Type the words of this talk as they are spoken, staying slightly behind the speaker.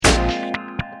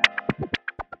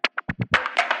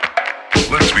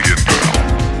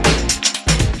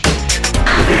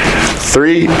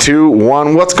3, 2,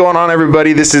 1. What's going on,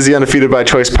 everybody? This is the Undefeated by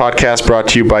Choice podcast brought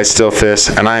to you by Still Fist,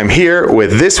 and I am here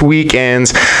with this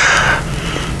weekend's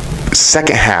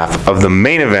second half of the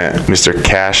main event, Mr.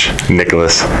 Cash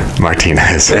Nicholas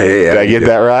Martinez. Hey, did I get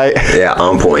that right? Yeah,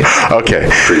 on point. Okay.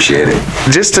 Appreciate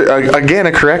it. Just again,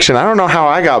 a correction. I don't know how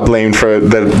I got blamed for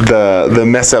the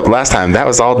mess up last time. That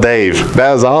was all Dave.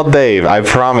 I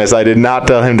promise. I did not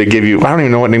tell him to give you. I don't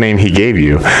even know what name he gave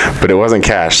you, but it wasn't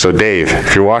Cash. So Dave,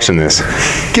 if you're watching this,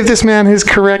 give this man his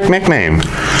correct nickname.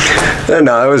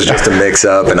 No, it was just a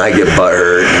mix-up, and I get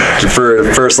butthurt. For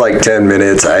the first, 10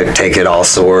 minutes, I take it all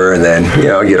sore, and then,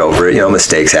 I get over it.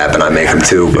 Mistakes happen. I make them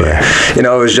too. But, it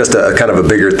was just a kind of a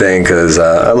bigger thing because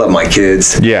I love my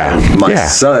kids. Yeah. My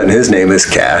son, his name is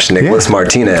Cash, Nicholas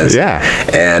Martinez. Yeah.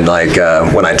 And,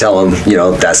 when I tell them,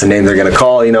 that's the name they're going to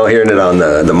call, hearing it on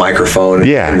the microphone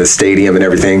in the stadium and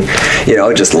everything,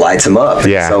 it just lights him up.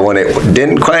 Yeah. So when it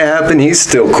didn't quite happen, he's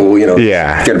still cool.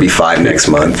 Going to be 5 next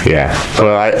month. Yeah.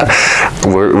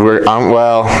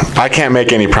 Well, I can't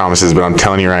make any promises, but I'm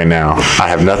telling you right now, I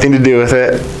have nothing to do with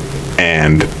it.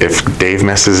 And if Dave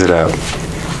messes it up,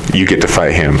 you get to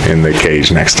fight him in the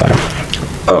cage next time.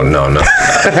 Oh, no. No,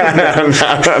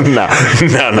 not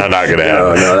gonna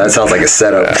happen. No, that sounds like a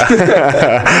setup.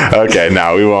 Okay,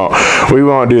 no, we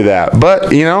won't do that.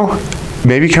 But,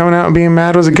 maybe coming out and being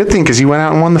mad was a good thing because you went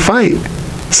out and won the fight.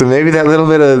 So maybe that little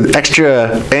bit of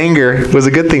extra anger was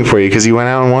a good thing for you because you went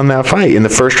out and won that fight in the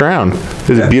first round. It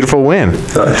was a beautiful win.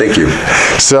 Thank you.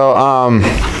 So,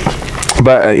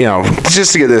 but,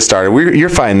 just to get this started, you're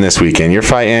fighting this weekend. You're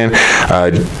fighting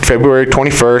February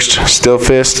 21st, Still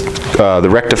Fist, the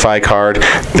Rectify card.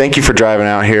 Thank you for driving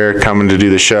out here, coming to do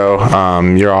the show.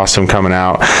 You're awesome coming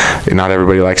out. Not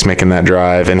everybody likes making that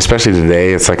drive, and especially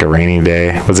today, it's like a rainy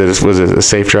day. Was it a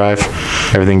safe drive?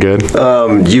 Everything good?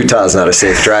 Utah's not a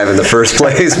safe drive in the first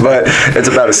place, but it's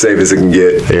about as safe as it can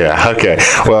get. Yeah, okay.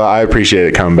 Well, I appreciate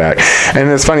it coming back. And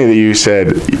it's funny that you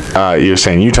said, you're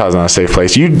saying Utah's not a safe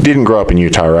place. You didn't grow up in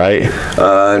Utah, right?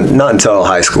 Not until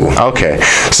high school. Okay.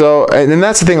 So, and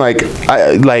that's the thing,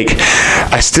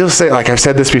 I still say, I've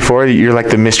said this before, you're like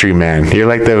the mystery man. You're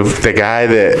like the guy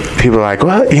that people are like,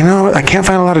 well, I can't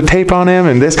find a lot of tape on him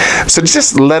and this. So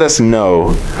just let us know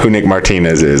who Nick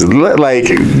Martinez is.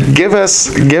 Give us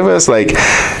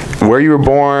where you were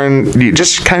born,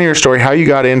 just kind of your story, how you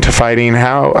got into fighting,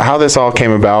 how this all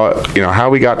came about, how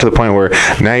we got to the point where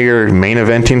now you're main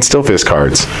eventing Still Fist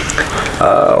cards.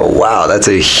 Wow, that's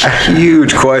a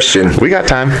huge question. We got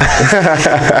time.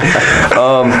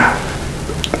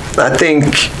 I think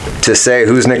to say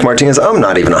who's Nick Martinez, I'm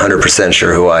not even 100%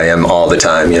 sure who I am all the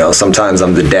time. Sometimes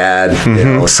I'm the dad.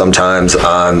 Mm-hmm. Sometimes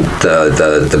I'm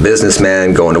the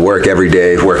businessman going to work every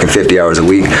day, working 50 hours a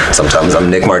week. Sometimes I'm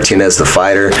Nick Martinez, the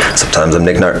fighter. Sometimes I'm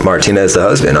Nick Martinez, the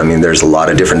husband. I mean, there's a lot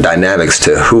of different dynamics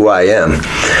to who I am.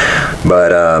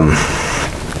 But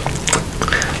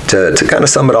to kind of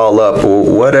sum it all up,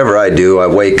 whatever I do, I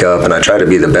wake up and I try to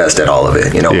be the best at all of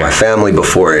it. My family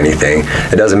before anything.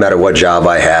 It doesn't matter what job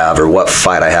I have or what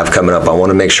fight I have coming up. I want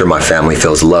to make sure my family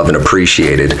feels loved and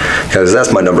appreciated because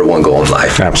that's my number one goal in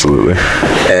life. Absolutely.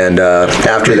 And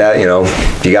after that,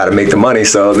 you got to make the money.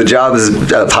 So the job is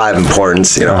of high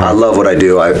importance. I love what I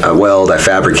do. I weld, I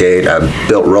fabricate, I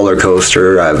built roller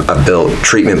coaster, I've built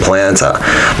treatment plants.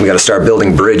 We got to start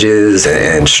building bridges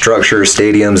and structures,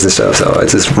 stadiums and stuff. So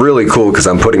it's just really cool because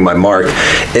I'm putting my mark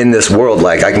in this world.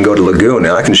 I can go to Lagoon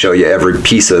and I can show you every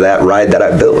piece of that ride that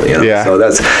I built. Yeah. So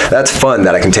that's fun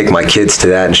that I can take my kids to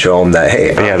that and show them that,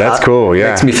 hey, that's cool. Yeah,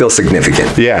 it makes me feel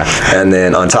significant. Yeah. And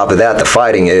then on top of that, the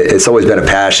fighting, it's always been a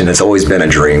passion. It's always been a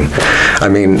dream. I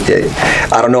mean,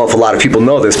 I don't know if a lot of people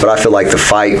know this, but I feel like the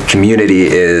fight community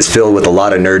is filled with a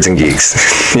lot of nerds and geeks.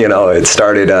 It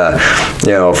started,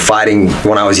 fighting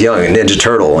when I was young, a Ninja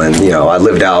Turtle, and I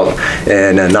lived out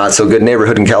in a not so good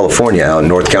neighborhood in California, out in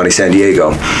North County, San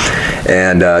Diego.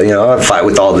 And, I'd fight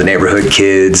with all the neighborhood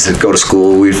kids, go to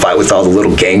school, we'd fight with all the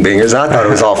little gangbangers. I thought it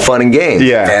was all fun and games.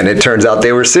 Yeah. And it turns out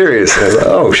they were serious. I was like,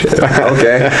 oh, shit,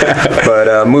 okay.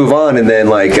 But move on, and then,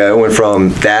 I went from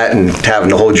that and having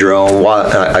to hold your own.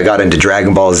 I got into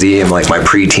Dragon Ball Z in, my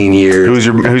preteen years. Who's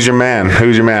your man?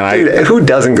 Dude, who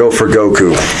doesn't go for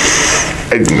Goku?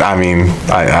 I mean,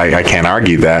 I can't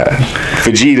argue that.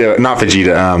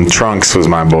 Trunks was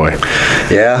my boy.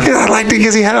 Yeah? I liked it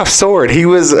because he had a sword. He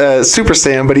was Super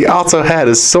Saiyan, but he also had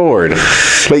a sword.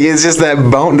 It's just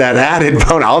that bone, that added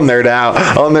bone. I'll nerd out.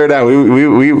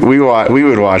 We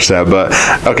would watch that, but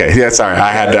okay. Yeah, sorry.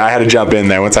 I had to jump in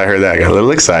there once I heard that. I got a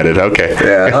little excited. Okay.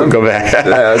 Yeah. Go back. Yeah,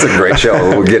 that's a great show.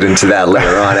 We'll get into that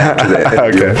later on after that.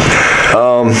 Okay.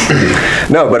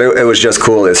 No, but it was just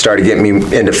cool. It started getting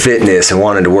me into fitness, and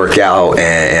wanted to work out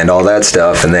and all that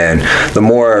stuff. And then the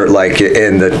more, like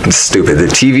in the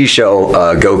TV show,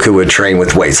 Goku would train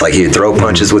with weights. Like he'd throw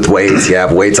punches with weights. He'd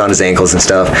have weights on his ankles and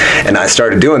stuff. And I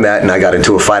started doing that, and I got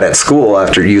into a fight at school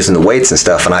after using the weights and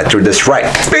stuff. And I threw this right,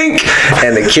 bink,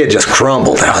 and the kid just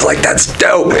crumbled. And I was like, that's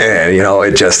dope. And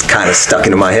it just kind of stuck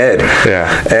into my head.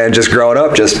 Yeah. And just growing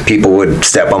up, just people would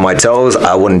step on my toes.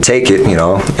 I wouldn't take it,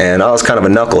 And I was kind of a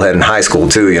knucklehead in high school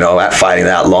too, at fighting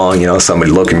that long.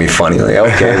 Somebody look at me funny, like,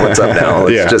 okay, what's up now?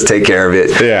 Let's just take care of it.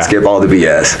 Yeah. Skip all the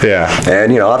BS. Yeah.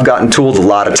 And I've gotten tooled a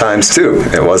lot of times too.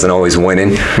 It wasn't always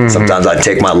winning. Mm-hmm. Sometimes I'd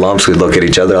take my lumps. We'd look at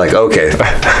each other like, okay,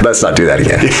 let's not do that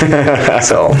again.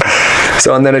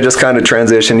 So and then it just kind of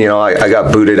transitioned. I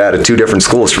got booted out of 2 different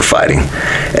schools for fighting,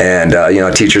 and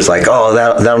teachers like, oh,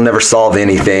 that'll never solve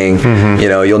anything.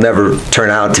 Mm-hmm. You'll never turn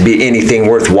out to be anything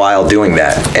worthwhile doing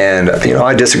that. And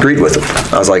I disagreed with them.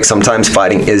 I was like, sometimes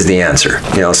fighting is the answer.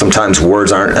 Sometimes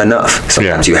words aren't enough.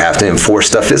 Sometimes you have to enforce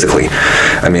stuff physically.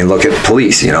 I mean, look at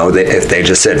police. If they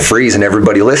just said freeze and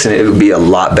everybody listened, it would be a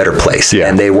lot better place. Yeah.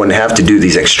 And they wouldn't have to do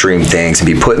these extreme things and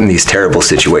be put in these terrible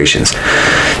situations.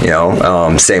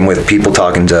 Same with people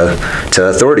talking to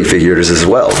authority figures as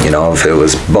well. If it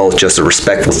was both just a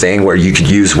respectful thing where you could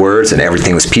use words and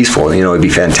everything was peaceful, it'd be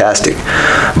fantastic.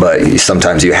 But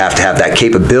sometimes you have to have that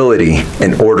capability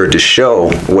in order to show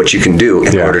what you can do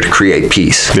in order to create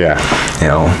peace. Yeah.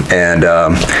 And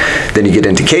then you get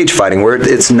into cage fighting where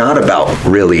it's not about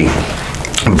really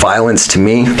violence. To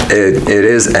me, it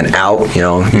is an out.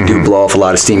 You do blow off a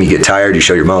lot of steam, you get tired, you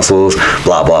show your muscles,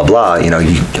 blah blah blah.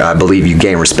 I believe you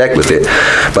gain respect with it,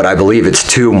 but I believe it's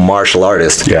 2 martial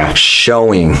artists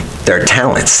showing their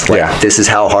talents. Like, this is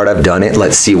how hard I've done it,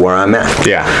 let's see where I'm at.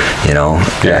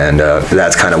 And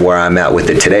that's kind of where I'm at with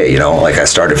it today. Like, I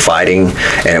started fighting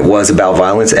and it was about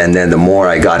violence, and then the more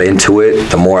I got into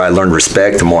it, the more I learned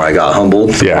respect, the more I got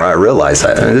humbled, the more I realized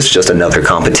that this is just another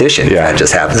competition that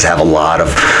just happens to have a lot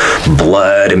of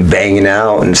blood and banging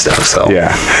out and stuff. So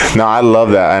no, I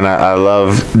love that, and I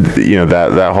love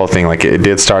that whole thing. Like, it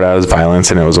did start out as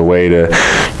violence, and it was a way to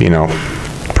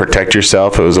protect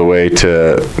yourself. It was a way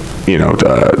to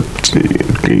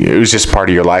it was just part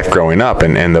of your life growing up,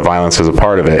 and the violence was a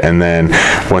part of it. And then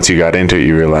once you got into it,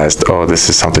 you realized, oh, this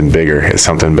is something bigger, it's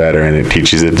something better, and it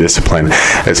teaches you discipline.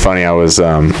 It's funny, I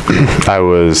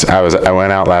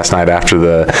went out last night after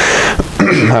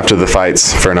the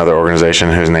fights for another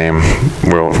organization whose name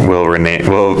will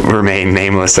remain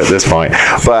nameless at this point.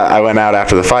 But I went out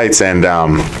after the fights, and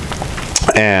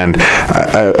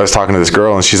I was talking to this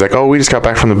girl, and she's like, oh, we just got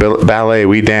back from the ballet.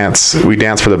 We dance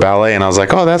for the ballet. And I was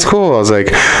like, oh, that's cool. I was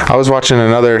like, I was watching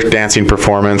another dancing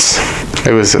performance.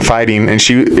 It was fighting, and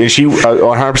she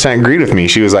 100% agreed with me.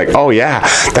 She was like, oh yeah,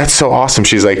 that's so awesome.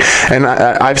 She's like, and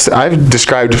I've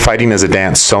described fighting as a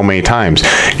dance so many times.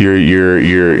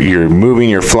 You're moving,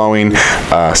 you're flowing.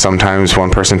 Sometimes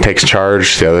one person takes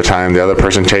charge, the other time the other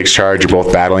person takes charge. You're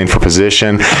both battling for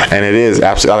position, and it is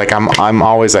absolutely like I'm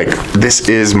always like, this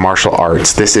is martial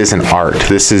arts. This isn't art.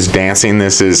 This is dancing.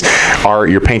 This is art.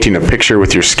 You're painting a picture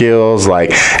with your skills,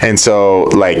 and so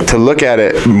to look at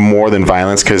it more than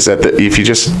violence, because if you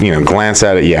just glance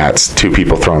at it, it's 2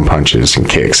 people throwing punches and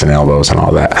kicks and elbows and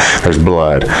all that. There's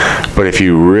blood, but if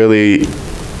you really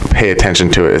pay attention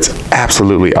to it, it's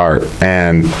absolutely art.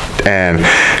 And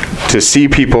to see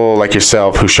people like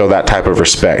yourself who show that type of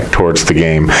respect towards the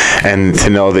game, and to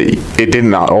know that it did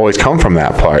not always come from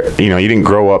that part. You didn't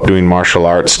grow up doing martial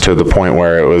arts to the point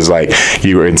where it was like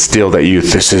you were instilled at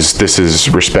youth, this is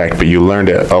respect, but you learned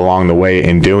it along the way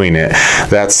in doing it.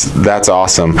 That's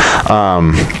awesome.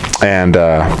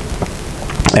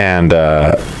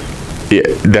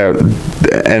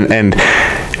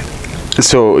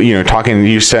 So,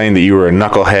 you're saying that you were a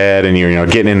knucklehead and you're,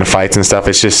 getting into fights and stuff.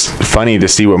 It's just funny to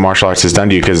see what martial arts has done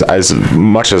to you, because as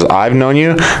much as I've known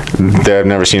you, I've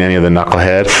never seen any of the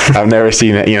knucklehead. I've never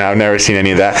seen any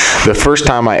of that. The first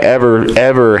time I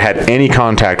ever had any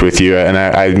contact with you, and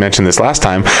I mentioned this last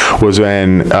time, was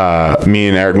when me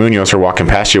and Eric Munoz were walking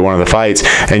past you at one of the fights,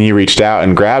 and you reached out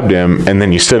and grabbed him, and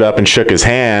then you stood up and shook his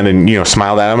hand and,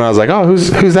 smiled at him, and I was like, oh,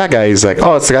 who's that guy? He's like,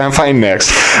 oh, it's the guy I'm fighting next.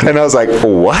 And I was like,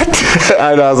 what?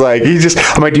 And I was like,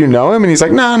 I'm like, do you know him? And he's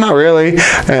like, no, not really.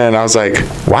 And I was like,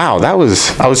 wow, I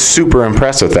was super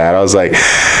impressed with that. I was like,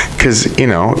 because,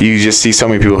 you just see so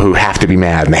many people who have to be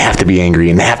mad and they have to be angry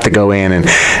and they have to go in,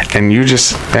 and you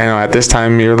just, at this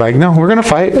time you're like, no, we're going to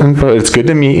fight, but it's good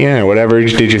to meet you, or whatever, you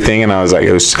did your thing. And I was like,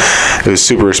 it was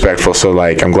super respectful. So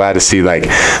I'm glad to see that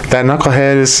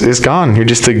knucklehead is gone. You're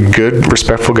just a good,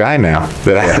 respectful guy now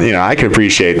that I can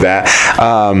appreciate that.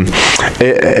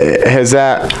 Has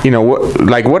that,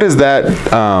 what is that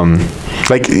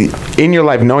like in your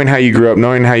life, knowing how you grew up,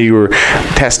 knowing how you were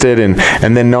tested, and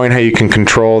then knowing how you can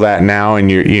control that now, and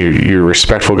you're a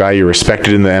respectful guy, you're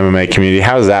respected in the MMA community.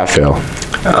 How does that feel?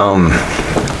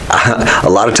 A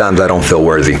lot of times I don't feel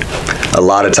worthy. A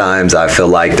lot of times I feel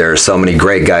like there are so many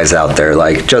great guys out there.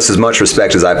 Like, just as much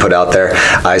respect as I put out there,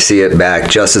 I see it back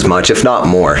just as much, if not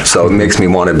more. So it makes me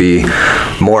want to be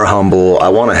more humble. I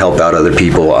want to help out other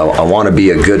people. I want to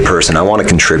be a good person. I want to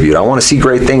contribute. I want to see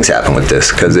great things happen with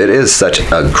this, because it is such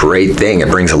a great thing. It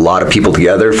brings a lot of people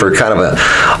together for kind of a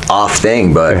off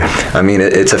thing, but I mean,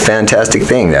 it's a fantastic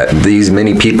thing that these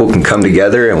many people can come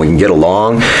together and we can get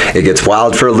along. It gets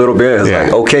wild for a little bit. It's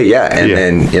like, okay,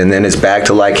 and then it's back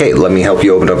to like, hey, let me help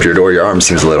you open up your door. Your arm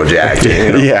seems a little jacked.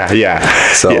 You know?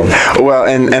 Well,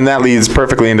 and that leads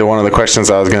perfectly into one of the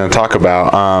questions I was going to talk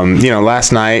about.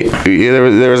 Last night there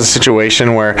was a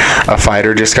situation where a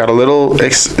fighter just got a little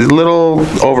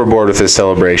overboard with his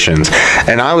celebrations,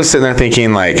 and I was sitting there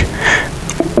thinking, like,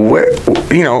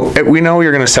 we know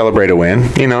you're going to celebrate a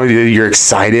win. You're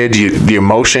excited, the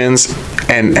emotions,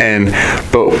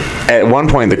 but at one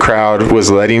point the crowd was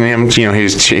letting him. He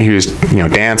was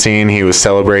dancing, he was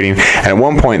celebrating, and at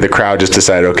one point the crowd just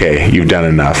decided, okay, you've done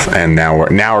enough, and now we're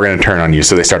going to turn on you.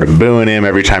 So they started booing him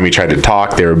every time he tried to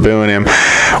talk. They were booing him.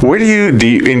 Where do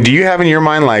you have in your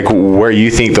mind, like, where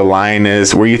you think the line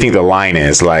is? Where you think the line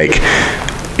is, like,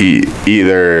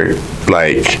 either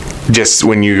like, just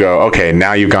when you go, okay,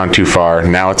 now you've gone too far,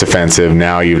 now it's offensive,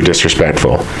 now you're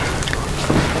disrespectful?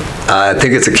 I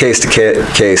think it's a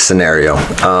case-to-case scenario.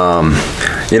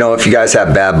 If you guys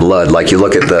have bad blood, like you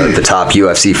look at the top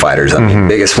UFC fighters, I mean,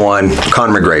 biggest one,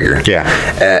 Conor McGregor.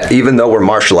 Yeah. Even though we're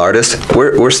martial artists,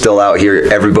 we're still out here.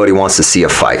 Everybody wants to see a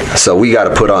fight, so we got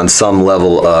to put on some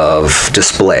level of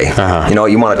display.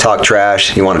 You want to talk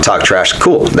trash. You want to talk trash.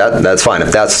 Cool. That's fine.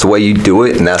 If that's the way you do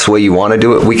it and that's the way you want to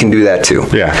do it, we can do that too.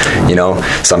 Yeah.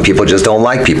 Some people just don't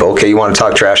like people. Okay, you want to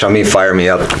talk trash on me? Fire me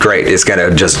up. Great. It's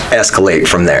gonna just escalate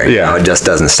from there. Yeah. It just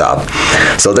doesn't stop.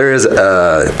 So there is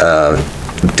a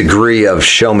degree of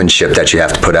showmanship that you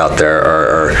have to put out there,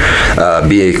 or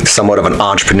be somewhat of an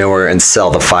entrepreneur and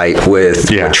sell the fight with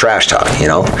trash talk,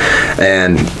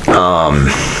 and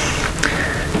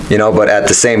but at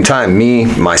the same time,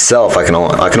 myself, I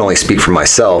can only speak for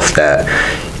myself that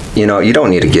you don't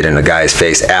need to get in a guy's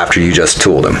face after you just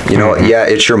tooled him. Yeah,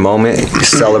 it's your moment. You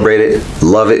celebrate it,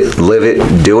 love it, live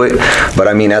it, do it. But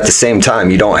I mean, at the same time,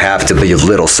 you don't have to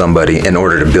belittle somebody in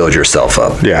order to build yourself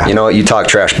up. Yeah. You talk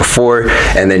trash before,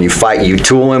 and then you fight, you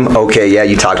tool him. Okay, yeah,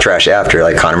 you talk trash after.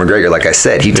 Like Conor McGregor, like I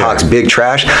said, he talks big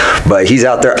trash, but he's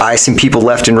out there icing people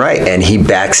left and right, and he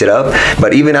backs it up.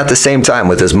 But even at the same time,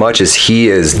 with as much as he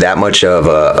is that much of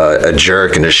a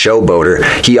jerk and a showboater,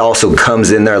 he also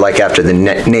comes in there, like after the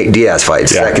Nate Diaz fight,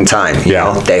 second time,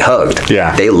 they hugged.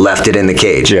 Yeah. They left it in the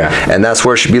cage. Yeah. And that's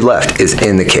where it should be left, is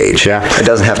in the cage. Yeah. It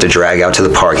doesn't have to drag out to the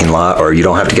parking lot, or you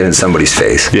don't have to get in somebody's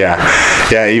face. Yeah.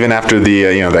 Even after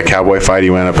the that Cowboy fight,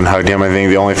 he went up and hugged him. I think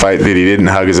the only fight that he didn't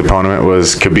hug his opponent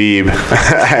was Khabib,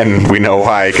 and we know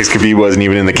why, because Khabib wasn't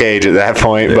even in the cage at that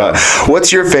point. Yeah. But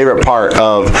what's your favorite part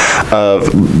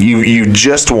of you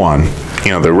just won?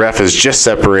 The ref has just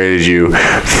separated you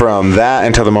from that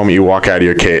until the moment you walk out of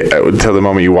your cage. Until the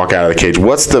moment you walk out of the cage,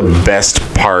 what's the best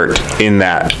part in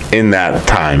that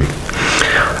time?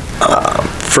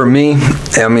 For me,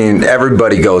 I mean,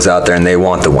 everybody goes out there and they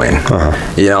want the win.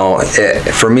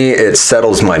 For me, it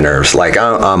settles my nerves. Like,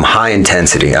 I'm high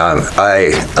intensity.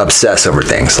 I obsess over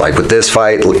things. Like with this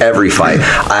fight, every fight,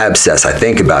 I obsess. I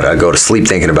think about it. I go to sleep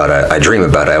thinking about it. I dream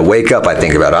about it. I wake up, I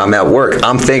think about it. I'm at work,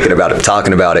 I'm thinking about it,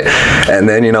 talking about it. And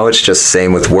then, it's just the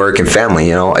same with work and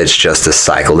family. It's just a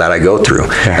cycle that I go through.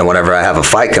 Yeah. And whenever I have a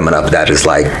fight coming up, that is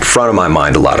like front of my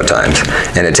mind a lot of times.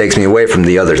 And it takes me away from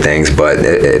the other things, but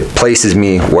it places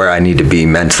me where I need to be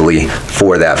mentally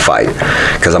for that fight,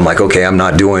 because I'm like, okay, I'm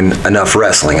not doing enough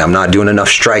wrestling, I'm not doing enough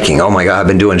striking. Oh my god, I've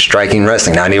been doing striking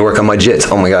wrestling, now I need to work on my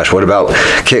jits. Oh my gosh, what about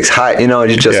kicks, high?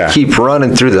 You just keep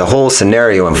running through the whole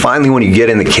scenario, and finally when you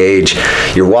get in the cage,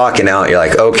 you're walking out, you're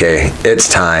like, okay, it's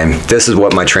time. This is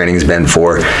what my training's been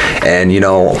for. And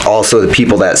also the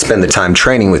people that spend the time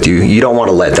training with you, you don't want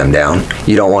to let them down.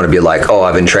 You don't want to be like, oh,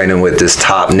 I've been training with this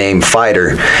top name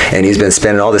fighter and he's been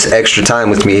spending all this extra time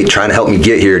with me trying to help me get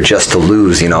get here just to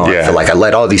lose, I feel like I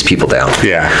let all these people down.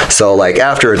 Yeah. So like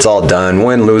after it's all done,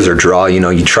 win, lose, or draw,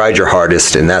 you tried your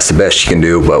hardest and that's the best you can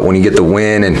do. But when you get the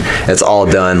win and it's all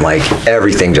done, like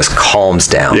everything just calms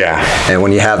down. Yeah. And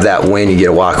when you have that win, you get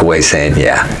to walk away saying,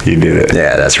 yeah, you did it.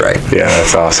 Yeah, that's right. Yeah,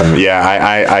 that's awesome.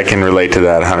 Yeah, I can relate to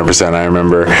that 100%. I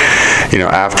remember,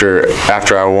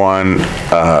 after I won,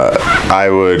 I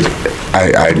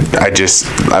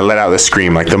let out the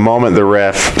scream. Like the moment the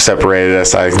ref separated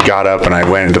us, I got up and I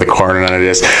went into the corner and I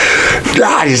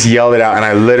just yelled it out. And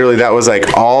I literally, that was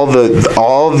like all the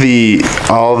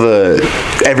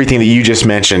everything that you just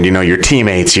mentioned, your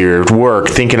teammates, your work,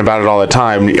 thinking about it all the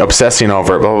time, obsessing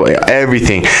over it, blah, blah, blah,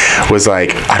 everything was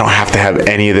like, I don't have to have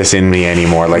any of this in me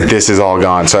anymore. Like this is all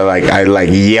gone. So I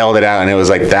yelled it out, and it was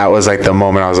like, that was like the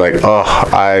moment I was like, oh,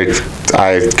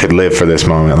 I could live for this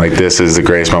moment. Like this is the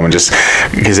greatest moment, just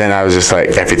because then I was just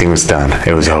like, everything was done.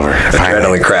 It was over.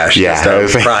 Adrenaline crash. Yeah. I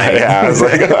was crying. Yeah. I was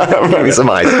like, I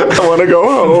want to go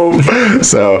home.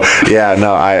 So yeah,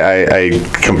 no, I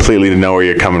completely know where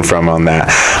you're coming from on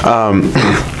that.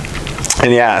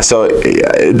 And yeah, so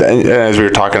as we were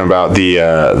talking about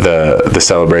the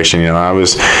celebration, it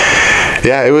was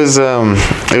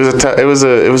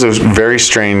a very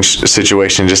strange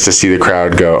situation just to see the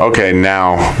crowd go, okay,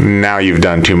 now you've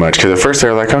done too much. Because at first they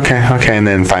were like, okay, and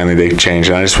then finally they changed.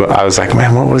 And I was like,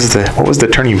 man, what was the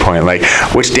turning point? Like,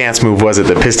 which dance move was it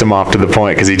that pissed him off to the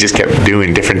point? Because he just kept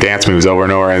doing different dance moves over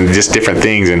and over and just different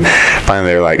things. And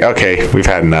finally they were like, okay, we've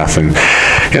had enough. And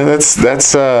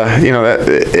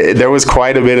there was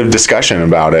quite a bit of discussion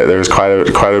about it. There was quite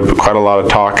a lot of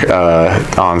talk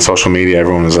on social media.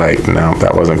 Everyone was like, no,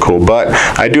 that wasn't cool. But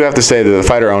I do have to say that the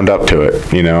fighter owned up to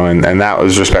it, and that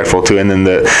was respectful too. And then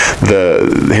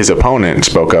his opponent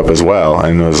spoke up as well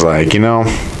and was like, we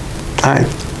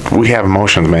have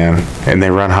emotions, man, and they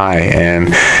run high,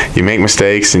 and you make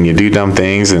mistakes and you do dumb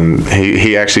things. And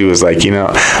he actually was like,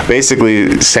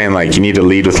 basically saying like, you need to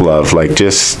lead with love, like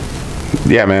just.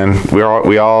 Yeah, man,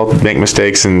 we all make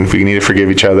mistakes and we need to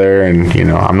forgive each other, and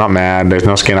I'm not mad. There's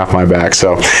no skin off my back.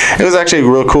 So it was actually a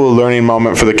real cool learning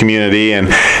moment for the community and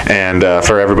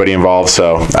for everybody involved.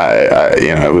 So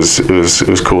it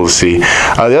was cool to see.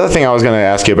 The other thing I was going to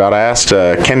ask you about, I asked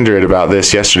Kindred about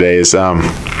this yesterday, is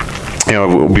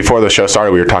before the show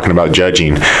started, we were talking about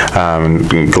judging.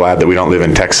 I'm glad that we don't live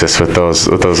in Texas with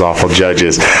those awful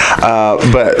judges.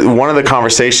 But one of the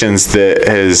conversations that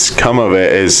has come of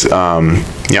it is,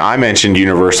 I mentioned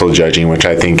universal judging, which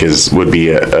I think would be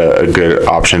a good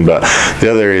option. But the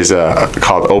other is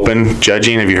called open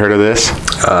judging. Have you heard of this?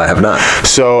 I have not.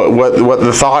 So what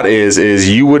the thought is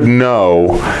you would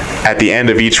know at the end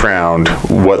of each round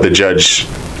what the judge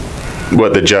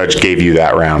gave you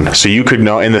that round. So you could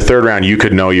know in the third round, you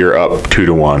could know you're up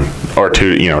 2-1, or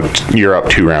you're up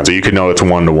 2 rounds, or you could know it's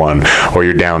 1-1, or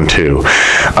you're down 2.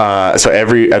 So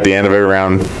at the end of every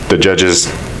round, the judges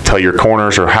tell your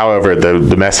corners, or however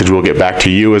the message will get back to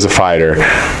you as a fighter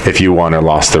if you won or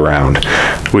lost the round.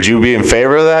 Would you be in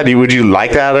favor of that? Would you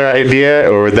like that idea,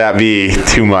 or would that be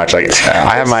too much? Like,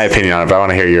 I have my opinion on it, but I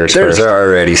want to hear yours first. There's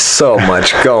already so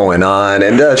much going on,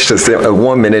 and that's just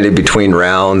 1 minute in between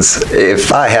rounds.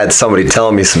 If I had somebody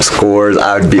telling me some scores,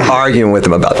 I would be arguing with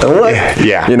them about them. What?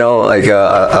 Yeah.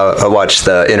 I watched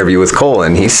the interview with Cole,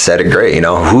 and he said it great.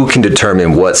 Who can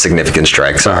determine what significant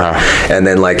strikes are? And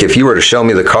then, like, if you were to show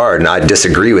me the card and I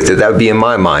disagree with it, that would be in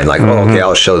my mind. Like, okay,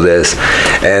 I'll show this.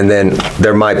 And then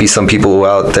there might be some people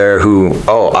out there who,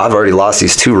 I've already lost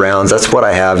these 2 rounds. That's what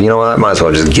I have. You know what? I might as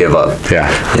well just give up. Yeah.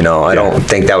 I don't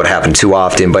think that would happen too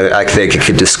often, but I think it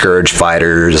could discourage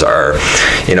fighters, or,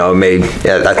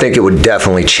 I think it would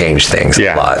definitely change things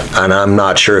a lot. And I'm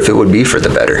not sure if it would be for the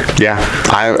better. Yeah.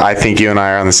 I think you and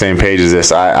I are on the same page as this.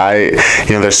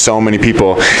 There's so many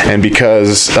people, and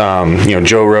because,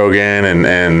 Joe Rogan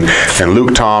and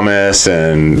Luke Thomas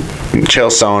and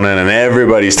Chael Sonnen and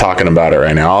everybody's talking about it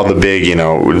right now. All the big,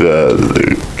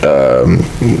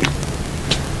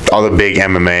 all the big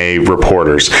MMA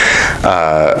reporters,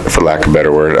 for lack of a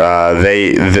better word,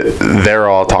 they're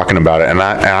all talking about it, and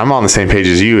I'm on the same page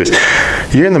as you. Is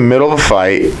you're in the middle of a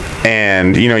fight,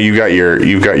 and you've got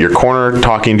your corner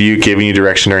talking to you, giving you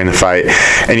direction during the fight,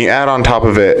 and you add on top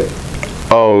of it,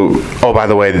 by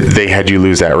the way, they had you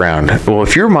lose that round. Well,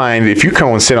 if you come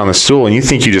and sit on the stool and you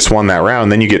think you just won that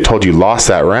round, then you get told you lost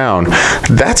that round,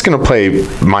 that's going to play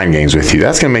mind games with you.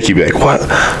 That's going to make you be like, what?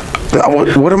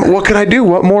 what could I do?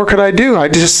 What more could I do? I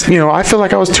just, I feel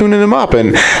like I was tuning him up,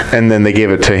 and then they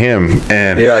gave it to him,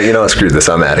 and screw this,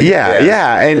 I'm at it.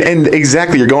 Yeah, and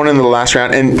exactly, you're going into the last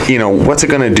round, and what's it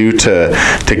going to do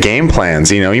to game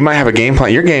plans? You might have a game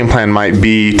plan. Your game plan might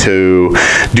be to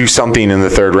do something in the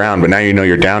third round, but now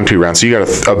you're down 2 rounds, so you got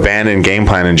to abandon game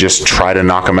plan and just try to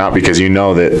knock him out, because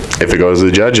that if it goes to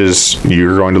the judges,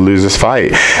 you're going to lose this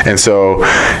fight. And so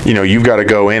you've got to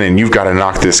go in and you've got to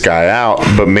knock this guy out,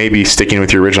 but maybe sticking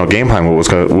with your original game plan was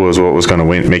what was going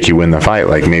to make you win the fight.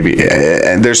 Like, maybe,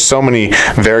 and there's so many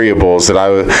variables that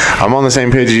I'm on the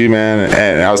same page as you, man.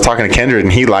 And I was talking to Kendrick,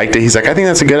 and he liked it. He's like, I think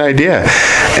that's a good idea.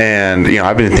 And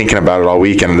I've been thinking about it all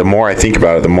week, and the more I think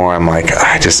about it, the more I'm like,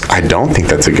 I don't think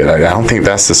that's a good idea. I don't think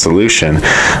that's the solution.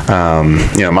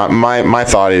 My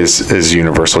thought is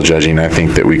universal judging. I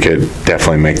think that we could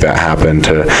definitely make that happen.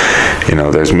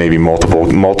 There's maybe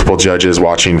multiple judges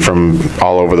watching from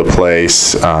all over the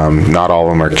place. Not all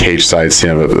of them are cage sides,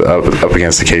 up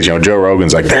against the cage. Joe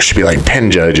Rogan's like, there should be like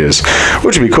 10 judges,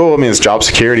 which would be cool. I mean, it's job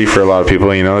security for a lot of people.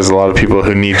 There's a lot of people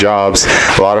who need jobs,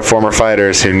 a lot of former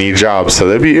fighters who need jobs. So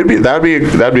that'd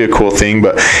be a cool thing.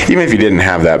 But even if you didn't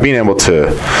have that, being able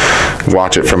to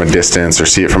watch it from a distance or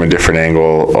see it from a different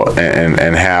angle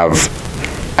and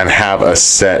have a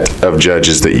set of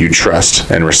judges that you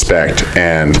trust and respect,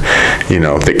 and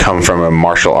that come from a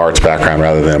martial arts background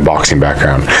rather than a boxing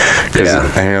background.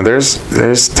 Because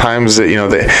there's times that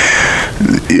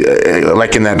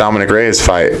like in that Dominic Reyes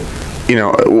fight,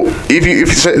 if you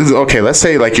say, okay, let's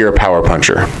say like you're a power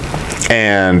puncher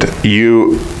and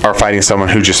you are fighting someone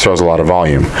who just throws a lot of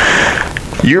volume.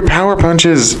 Your power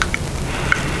punches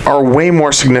are way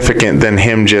more significant than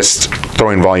him just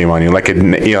throwing volume on you, like a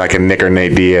Nick or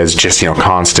Nate Diaz, just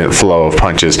constant flow of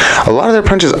punches. A lot of their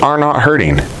punches are not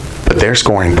hurting, but they're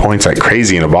scoring points like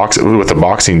crazy with a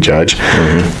boxing judge.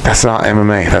 Mm-hmm. That's not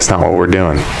MMA. That's not what we're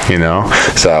doing.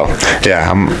 So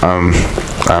yeah,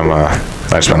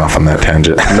 I just went off on that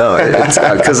tangent. No,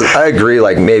 because I agree,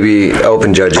 like maybe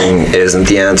open judging isn't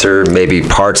the answer. Maybe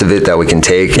parts of it that we can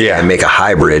take and make a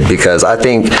hybrid, because I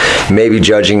think maybe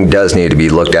judging does need to be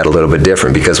looked at a little bit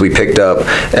different, because we picked up,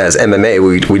 as MMA,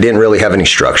 we didn't really have any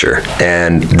structure.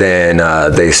 And then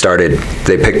they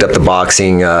picked up the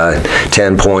boxing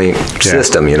 10-point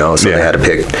system, so they had to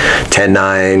pick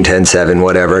 10-9, 10-7,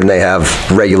 whatever, and they have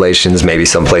regulations. Maybe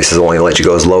some places only let you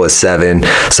go as low as 7,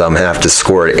 some have to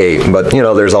score at 8, but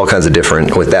there's all kinds of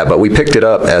different with that. But we picked it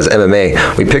up as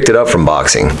MMA. We picked it up from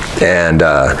boxing, and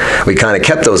we kind of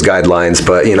kept those guidelines.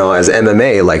 But as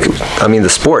MMA, the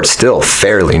sport's still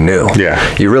fairly new. Yeah.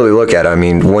 You really look at it. I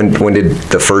mean, when did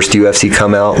the first UFC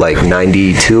come out? Like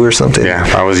 92 or something. Yeah,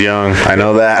 I was young. I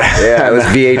know that. Yeah, it was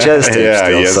VHS tape.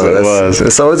 Yes, it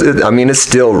was. So it's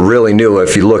still really new.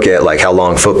 If you look at like how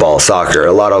long football, soccer,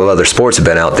 a lot of other sports have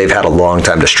been out, they've had a long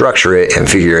time to structure it and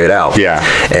figure it out. Yeah.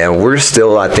 And we're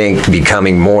still, I think,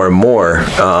 becoming more and more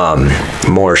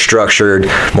structured,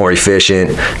 more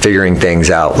efficient, figuring things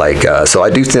out. So I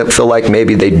do feel like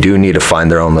maybe they do need to find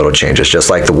their own little changes, just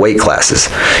like the weight classes.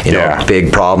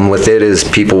 Big problem with it is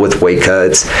people with weight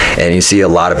cuts, and you see a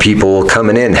lot of people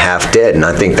coming in half dead. And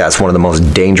I think that's one of the most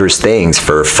dangerous things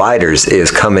for fighters,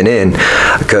 is coming in,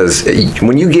 because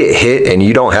when you get hit and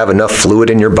you don't have enough fluid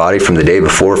in your body from the day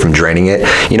before from draining it,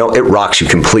 it rocks you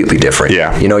completely different.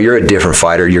 Yeah. You're a different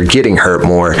fighter. You're getting hurt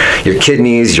more. Your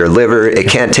kidneys, your liver, it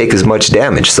can't take as much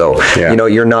damage. So,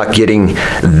 you're not getting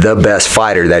the best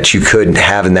fighter that you could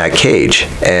have in that cage.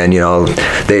 And,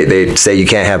 they say you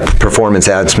can't have performance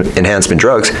enhancement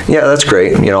drugs. Yeah, that's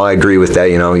great. I agree with that.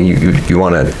 You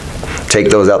want to take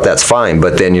those out, that's fine,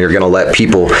 but then you're going to let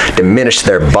people diminish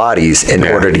their bodies in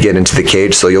order to get into the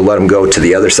cage, so you'll let them go to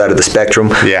the other side of the spectrum.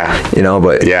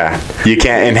 But you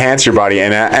can't enhance your body,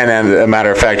 and as a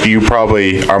matter of fact, you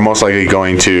probably are most likely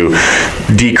going to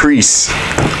decrease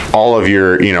all of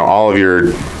your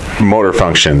motor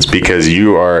functions, because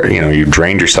you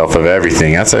drained yourself of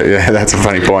everything. That's a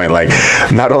funny point. Like,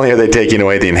 not only are they taking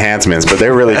away the enhancements, but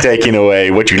they're really taking away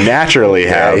what you naturally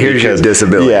have. Here's your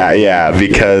disability.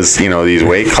 Because these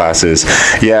weight classes.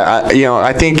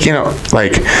 I think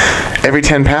like every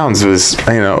 10 pounds is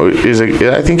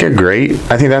I think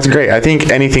that's great. I think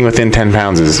anything within 10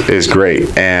 pounds is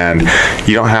great, and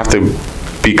you don't have to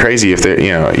be crazy if they,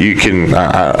 you can.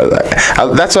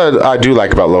 That's what I do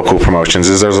like about local promotions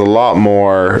is there's a lot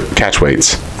more catch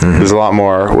weights. There's a lot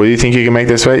more. Well, you think you can make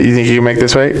this weight? You think you can make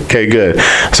this weight? Okay, good.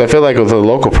 So I feel like with the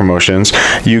local promotions,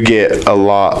 you get a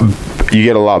lot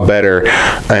better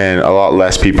and a lot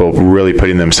less people really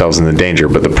putting themselves in the danger.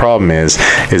 But the problem is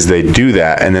they do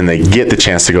that and then they get the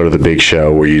chance to go to the big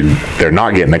show where they're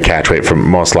not getting a catch weight from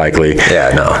most likely.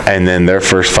 Yeah, no. And then their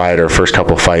first fight or first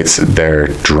couple fights, they're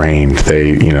drained.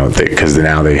 Because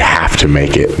now they have to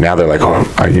make it. Now they're like,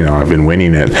 I've been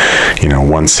winning at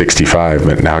 165,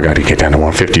 but now I got to get down to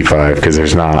 155 because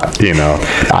there's not,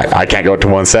 I can't go to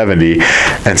 170,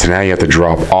 and so now you have to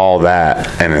drop all that,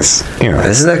 and it's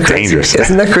isn't that crazy? Dangerous.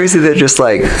 Isn't that crazy that just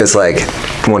like it's like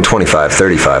 125,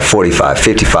 35, 45,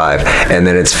 55, and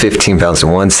then it's 15 pounds to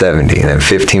 170, and then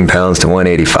 15 pounds to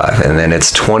 185, and then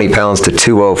it's 20 pounds to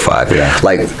 205. Yeah.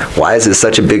 Like, why is it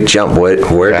such a big jump? Where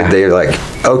did they like?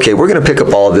 Okay, we're gonna pick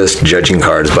up all this judging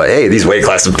cards, but hey, these weight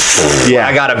classes.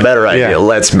 I got a better idea. Yeah.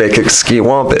 Let's make a ski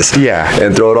wampus. Yeah.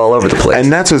 And throw it all over the place.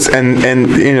 And that's what's and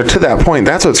to that point,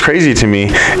 that's what's crazy to me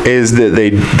is that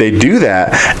they do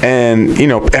that, and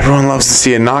everyone loves to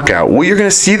see a knockout. Well, you're going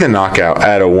to see the knockout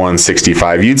at a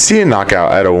 165. You'd see a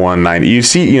knockout at a 190. You'd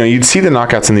see the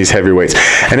knockouts in these heavyweights,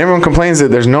 and everyone complains that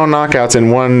there's no knockouts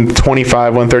in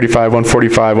 125, 135,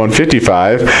 145,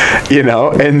 155.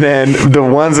 And then the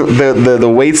ones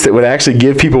the weights that would actually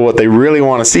give people what they really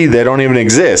want to see, they don't even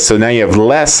exist. So now you have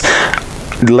less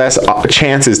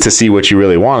chances to see what you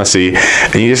really want to see,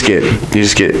 and you just get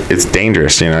it's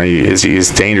dangerous.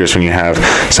 It's dangerous when you have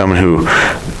someone who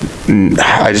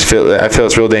I feel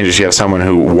it's real dangerous. You have someone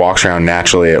who walks around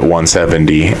naturally at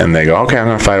 170 and they go, okay, I'm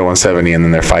going to fight at 170, and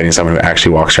then they're fighting someone who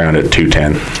actually walks around at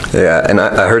 210. Yeah, and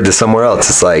I heard this somewhere else.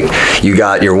 It's like you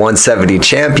got your 170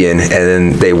 champion, and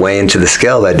then they weigh into the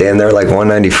scale that day and they're like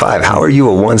 195. How are you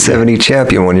a 170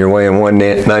 champion when you're weighing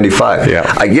 195?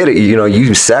 Yeah. I get it.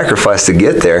 You sacrificed to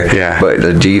get there. Yeah.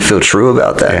 But do you feel true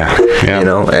about that? Yeah.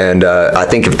 And I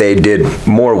think if they did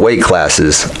more weight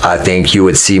classes, I think you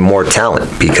would see more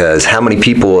talent, because how many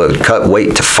people would cut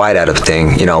weight to fight out of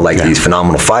thing, these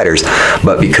phenomenal fighters,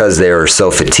 but because they were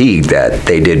so fatigued that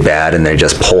they did bad and they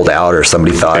just pulled out, or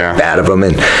somebody thought bad of them,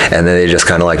 and then they just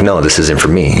kind of like, no, this isn't for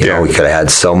me. We could have had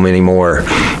so many more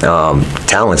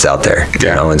talents out there,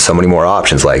 and so many more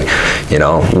options, like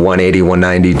 180,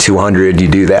 190, 200. You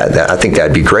do that, I think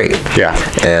that'd be great. Yeah.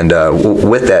 And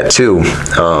with that too,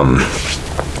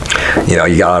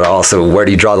 you got also, where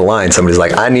do you draw the line? Somebody's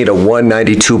like, I need a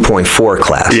 192.4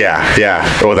 class.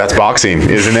 Yeah. Well, that's boxing,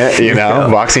 isn't it?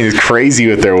 Boxing is crazy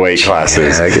with their weight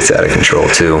classes. Yeah, it gets out of control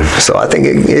too. So I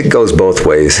think it goes both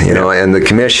ways, and the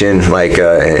commission, like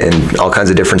in all kinds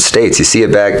of different states, you see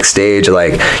it backstage,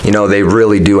 like, they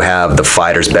really do have the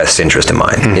fighter's best interest in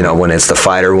mind. Mm-hmm. When it's the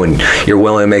fighter, when you're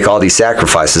willing to make all these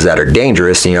sacrifices that are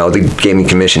dangerous, the gaming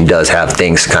commission does have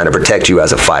things to kind of protect you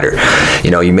as a fighter.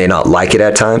 You may not like it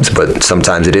at times, but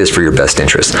sometimes it is for your best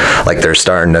interest. Like, they're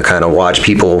starting to kind of watch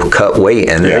people cut weight,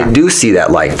 and they do see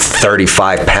that like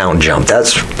 35-pound jump.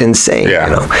 That's insane.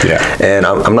 And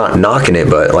I'm not knocking it,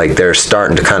 but like, they're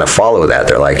starting to kind of follow that.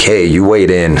 They're like, hey, you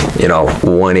weighed in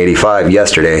 185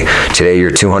 yesterday, today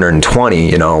you're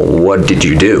 220. What did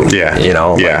you do?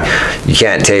 You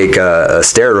can't take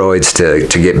steroids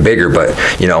to get bigger, but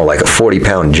like a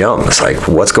 40-pound jump, it's like,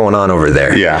 what's going on over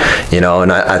there?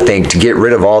 And I think to get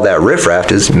rid of all that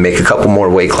riffraff is make a couple more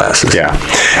weight classes.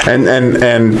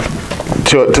 And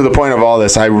to the point of all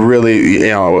this, I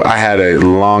really, I had a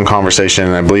long conversation,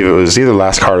 and I believe it was either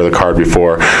last card or the card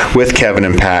before, with Kevin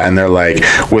and Pat, and they're like,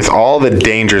 with all the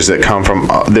dangers that come from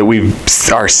that we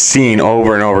are seeing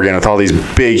over and over again with all these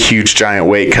big, huge, giant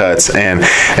weight cuts,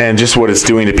 and just what it's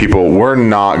doing to people, we're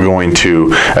not going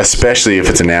to, especially if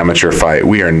it's an amateur fight,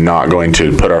 we are not going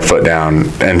to put our foot down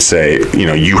and say,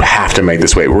 you have to make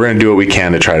this weight. We're going to do what we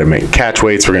can to try to make catch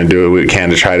weights. We're going to do what we can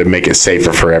to try to make it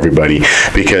safer for everybody,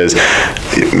 because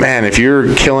man, if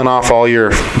you're killing off all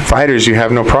your fighters, you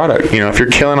have no product. If you're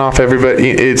killing off everybody,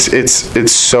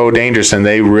 it's so dangerous. And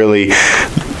they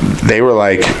were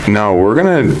like, no, we're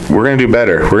gonna do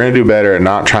better. We're gonna do better at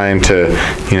not trying to,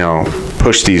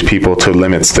 push these people to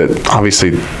limits that obviously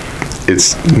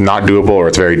it's not doable, or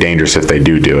it's very dangerous if they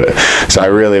do it. So I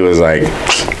really was like,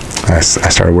 I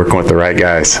started working with the right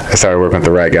guys.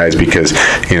 Because,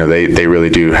 you know, they really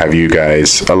do have you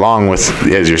guys, along with,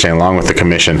 as you're saying, along with the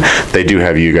commission, they do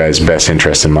have you guys' best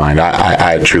interest in mind.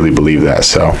 I truly believe that.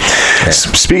 So,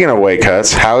 speaking of weight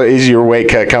cuts, how is your weight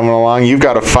cut coming along? You've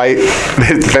got a fight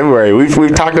in February.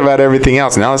 We've talked about everything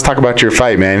else. Now let's talk about your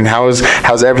fight, man.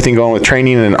 How's everything going with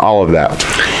training and all of that?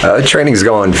 Training's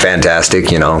going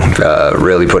fantastic. You know,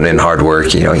 really putting in hard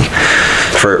work. You know,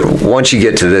 for once you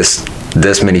get to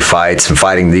this many fights and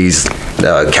fighting these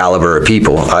caliber of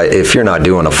people, if you're not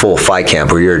doing a full fight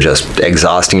camp where you're just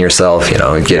exhausting yourself, you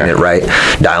know, getting it right,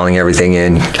 dialing everything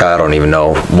in, I don't even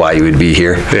know why you would be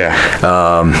here.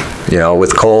 You know,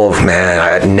 with Cole, man,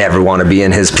 I never want to be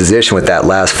in his position with that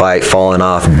last fight falling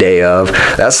off day of.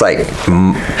 That's like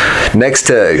next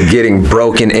to getting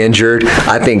broken, injured.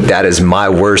 I think that is my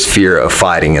worst fear of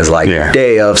fighting, is like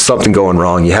day of, something going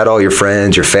wrong. You had all your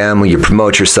friends, your family, you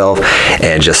promote yourself,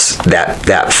 and just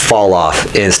that fall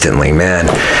off instantly, man.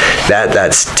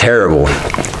 That's terrible.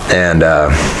 And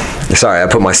sorry, I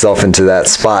put myself into that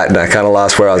spot and I kind of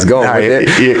lost where I was going with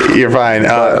it. You're fine.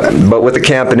 But with the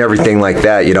camp and everything like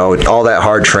that, you know, all that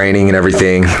hard training and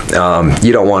everything,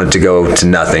 you don't want it to go to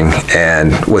nothing.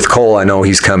 And with Cole, I know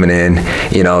he's coming in,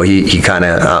 you know, he kind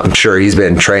of, I'm sure he's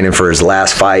been training for his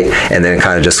last fight and then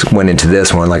kind of just went into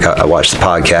this one. Like I watched the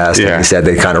podcast and he said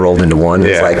they kind of rolled into one.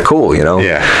 It's like, cool, you know.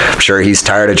 I'm sure he's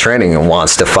tired of training and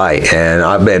wants to fight. And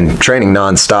I've been training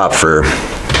nonstop for,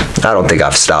 I don't think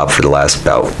I've stopped for the last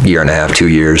about year and a half, 2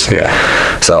 years.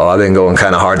 So I've been going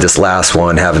kind of hard this last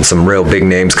one, having some real big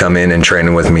names come in and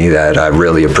training with me that I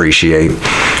really appreciate.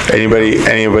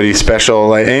 Anybody special,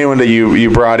 like anyone that you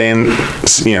brought in,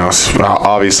 you know,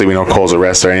 obviously we know Cole's a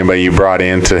wrestler, anybody you brought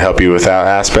in to help you with that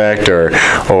aspect, or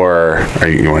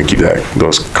you want to keep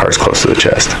those cards close to the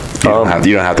chest? You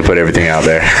don't have to put everything out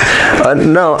there.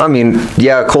 No, I mean,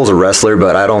 yeah, Cole's a wrestler,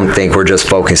 but I don't think we're just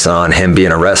focused on him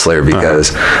being a wrestler,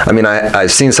 because I mean,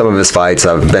 I've seen some of his fights.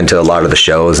 I've been to a lot of the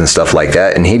shows and stuff like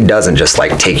that, and he doesn't just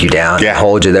like take you down and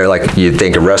hold you there like you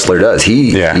think a wrestler does.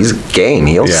 He's game.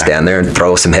 He'll stand there and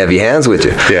throw some heavy hands with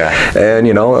you. And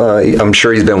you know, I'm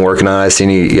sure he's been working on it. I've seen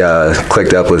he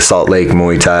clicked up with Salt Lake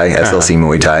Muay Thai, SLC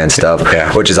Muay Thai and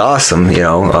stuff, which is awesome, you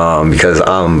know, because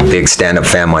I'm a big stand-up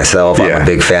fan myself. I'm a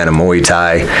big fan of Muay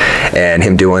Thai, and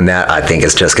him doing that, I think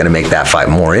it's just going to make that fight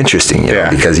more interesting, you know,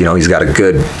 because, you know, he's got a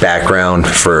good background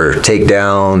for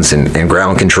takedowns and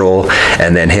ground control,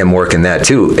 and then him working that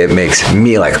too, it makes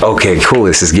me like, okay, cool,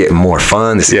 this is getting more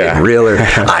fun, this is getting realer.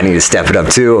 I need to step it up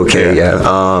too.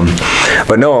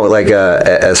 But no, like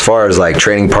as far as like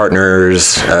training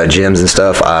partners, gyms and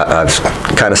stuff, I've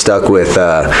kind of stuck with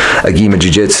Agima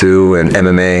Jiu-Jitsu and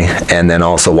MMA, and then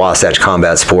also Wasatch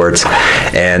Combat Sports,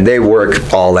 and they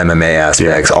work all MMA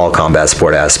aspects, all combat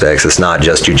sport aspects. It's not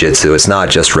just jiu-jitsu, it's not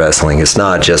just wrestling, it's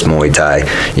not just Muay Thai,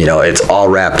 you know, it's all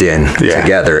wrapped in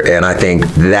together. And I think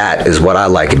that is what I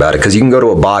like about it, because you can go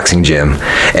to a boxing gym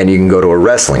and you can go to a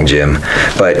wrestling gym,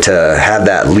 but to have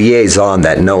that liaison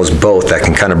that knows both, that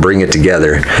can kind of bring it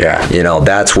together, you know,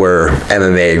 that's where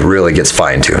MMA really gets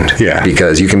fine-tuned.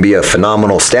 Because you can be a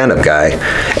phenomenal stand-up guy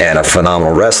and a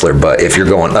phenomenal wrestler, but if you're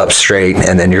going up straight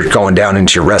and then you're going down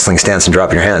into your wrestling stance and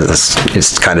dropping your hands,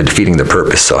 it's kind of defeating the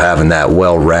purpose. So having that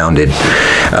well-rounded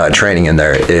training in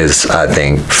there is, I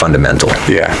think, fundamental.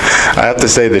 I have to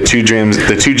say the two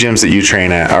gyms that you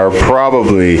train at are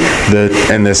probably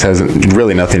and this has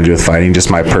really nothing to do with fighting,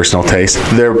 just my personal taste,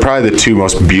 they're probably the two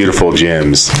most beautiful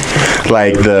gyms.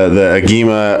 Like the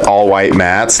Agima all-white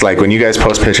mats, like when you guys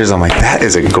post pictures, I'm like, that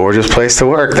is a gorgeous place to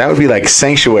work. That would be like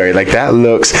sanctuary. Like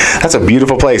that's a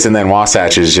beautiful place. And then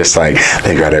Wasatch is just like,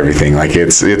 they got everything. Like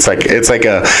it's like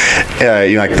a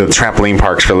you know, like the trampoline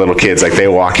parks for little kids. Like they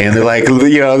walk in, they're like,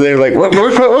 you know, they're like,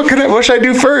 what should I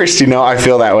do first? You know, I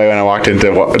feel that way when I walked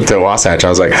into Wasatch. I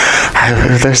was like,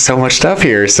 there's so much stuff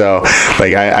here. So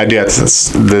like I do have to,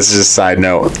 this is just a side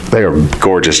note, they are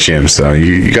gorgeous gyms. So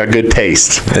you got good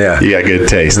taste. You got good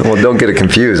taste. Well, don't get it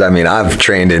confused. I mean, I've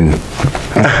trained in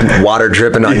water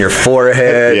dripping on your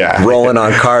forehead, rolling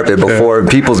on carpet before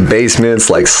people's basements,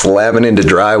 like slamming into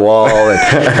drywall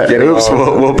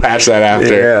and we'll patch that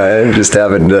after. And just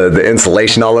having the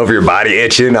insulation all over your body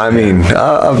itching. I mean,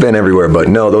 I've been everywhere, but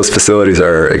no, those facilities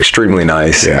are extremely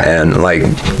nice, and like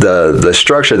the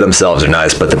structure themselves are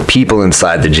nice, but the people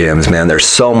inside the gyms, man, there's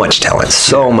so much talent,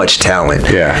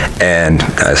 and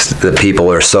the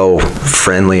people are so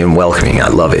friendly and welcoming. I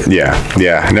love it.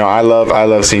 No, I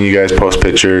love seeing you guys post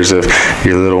pictures of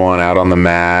your little one out on the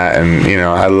mat, and you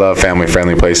know, I love family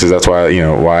friendly places. That's why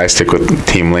I stick with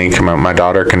Team Link. My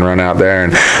daughter can run out there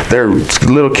and they're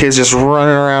little kids just run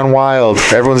running around wild.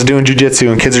 Everyone's doing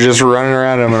jiu-jitsu and kids are just running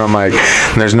around them, and I'm like,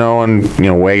 and there's no one,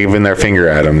 waving their finger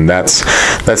at them. That's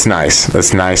nice.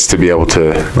 That's nice to be able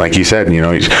to, like you said,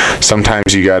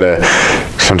 sometimes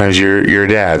sometimes you're a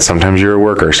dad, sometimes you're a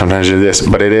worker, sometimes you're this,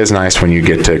 but it is nice when you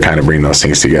get to kind of bring those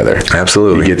things together.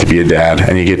 Absolutely. You get to be a dad,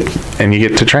 and you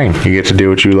get to train. You get to do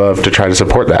what you love to try to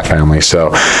support that family.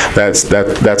 So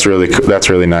that's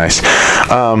really nice.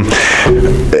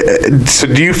 So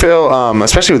do you feel,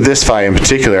 especially with this fight in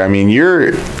particular, I mean,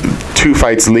 your 2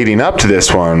 fights leading up to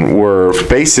this one were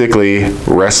basically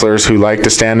wrestlers who like to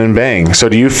stand and bang. So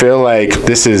do you feel like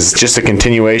this is just a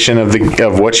continuation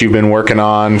of what you've been working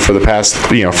on for the past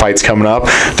fights coming up?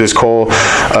 Does Cole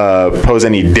pose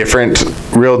any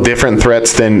real different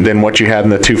threats than what you had in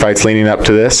the 2 fights leading up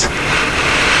to this?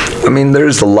 I mean,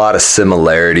 there's a lot of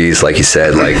similarities, like you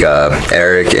said, like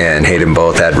Eric and Hayden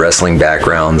both had wrestling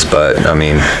backgrounds, but I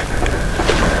mean,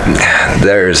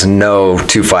 there's no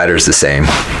 2 fighters the same.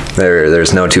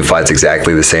 There's no 2 fights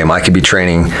exactly the same. I could be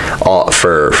training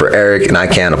for Eric, and I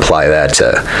can't apply that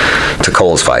to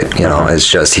Cole's fight. It's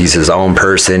just he's his own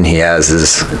person. He has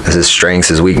his strengths,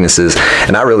 his weaknesses,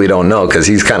 and I really don't know because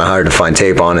he's kind of hard to find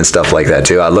tape on and stuff like that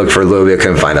too. I looked for a little bit,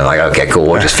 couldn't find it. Like, okay, cool,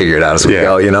 we'll just figure it out as we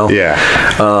go. Yeah.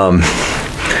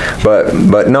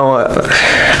 But no,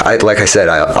 like I said,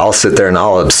 I'll sit there and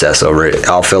I'll obsess over it.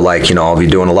 I'll feel like, I'll be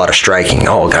doing a lot of striking.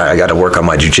 Oh, God, I got to work on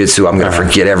my jiu-jitsu. I'm going to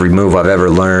forget every move I've ever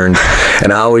learned.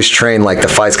 And I always train like the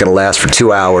fight's going to last for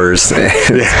 2 hours.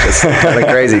 It's kind of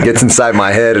crazy. It gets inside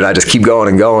my head, and I just keep going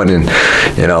and going. And,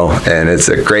 and it's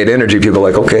a great energy. People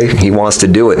are like, okay, he wants to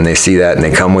do it. And they see that, and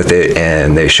they come with it,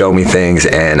 and they show me things.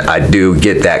 And I do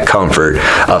get that comfort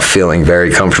of feeling very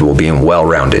comfortable being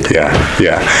well-rounded.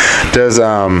 Yeah. Does,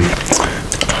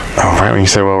 right when you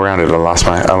said well-rounded, I lost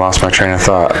my train of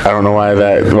thought. I don't know why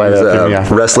that threw me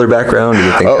off. Wrestler background? Do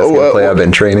you think that's going to play? I've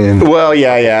been training. Well,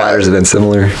 yeah. Fighters have been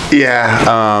similar.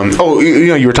 Yeah.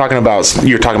 You were talking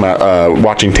about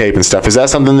watching tape and stuff. Is that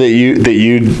something that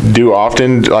you do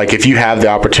often? Like, if you have the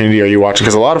opportunity, are you watching?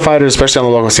 Because a lot of fighters, especially on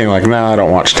the local scene, are like, no, I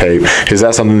don't watch tape. Is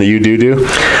that something that you do?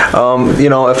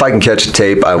 If I can catch a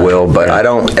tape, I will. But I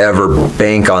don't ever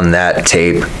bank on that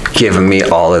tape giving me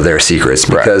all of their secrets,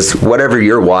 because whatever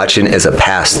you're watching is a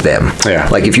past them. Yeah.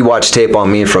 Like, if you watch tape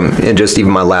on me from just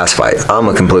even my last fight, I'm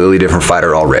a completely different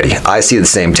fighter already. I see the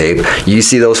same tape. You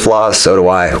see those flaws, so do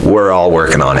I. We're all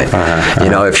working on it.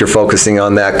 If you're focusing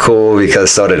on that, cool,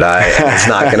 because so did I. It's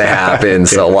not going to happen,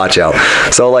 so watch out.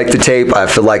 So, like, the tape, I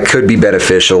feel like could be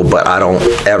beneficial, but I don't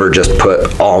ever just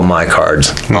put all my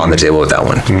cards on the table with that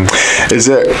one. Is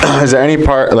there any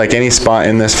part, like any spot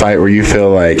in this fight where you feel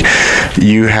like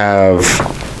you have,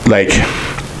 like,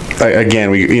 again,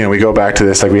 we go back to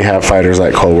this, like, we have fighters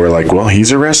like Cole, we're like, well,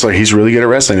 he's a wrestler, he's really good at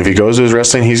wrestling. If he goes to his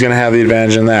wrestling, he's going to have the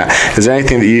advantage in that. Is there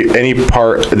any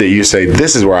part that you say,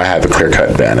 this is where I have a clear-cut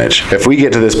advantage? If we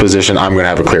get to this position, I'm going to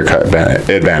have a clear-cut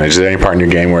advantage. Is there any part in your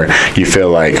game where you feel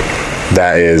like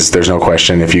there's no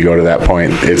question, if you go to that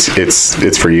point,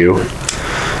 it's for you?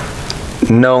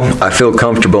 No, I feel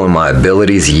comfortable in my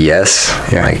abilities, yes.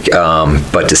 Yeah.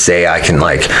 But to say I can,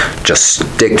 like, just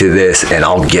stick to this and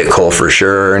I'll get Cole for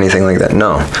sure or anything like that,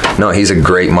 no, he's a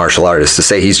great martial artist. To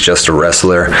say he's just a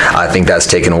wrestler, I think that's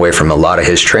taken away from a lot of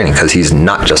his training, because he's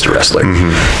not just a wrestler.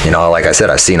 Like I said,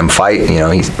 I've seen him fight.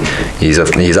 He's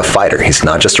a fighter. He's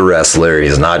not just a wrestler.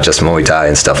 He's not just Muay Thai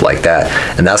and stuff like that.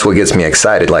 And that's what gets me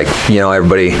excited. Like,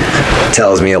 everybody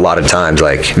tells me a lot of times,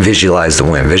 like, visualize the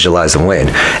win.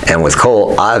 And with Cole,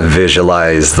 I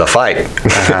visualize the fight.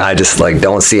 I just, like,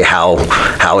 don't see how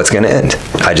it's going to end.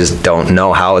 I just don't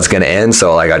know how it's going to end.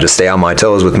 So, like, I just stay on my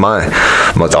toes with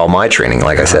all my training.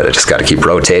 Like I said, I just got to keep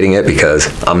rotating it, because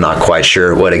I'm not quite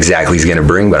sure what exactly he's going to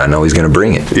bring, but I know he's going to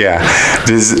bring it. Yeah.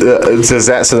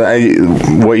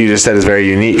 What you just said is very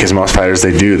unique, because most fighters,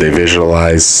 they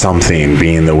visualize something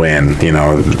being the win.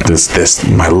 This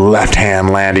my left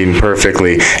hand landing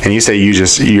perfectly, and you say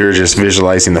you're just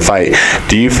visualizing the fight.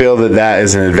 Do you feel that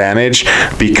is an advantage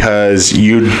because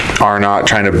you are not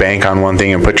trying to bank on one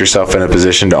thing and put yourself in a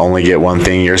position to only get one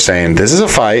thing? You're saying, this is a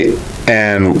fight,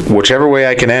 and whichever way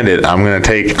I can end it, I'm going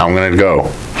to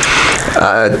go.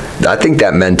 I think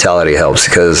that mentality helps,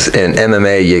 because in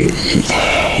MMA,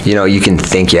 you can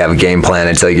think you have a game plan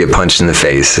until you get punched in the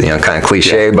face. Kind of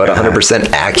cliche, but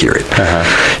 100% accurate.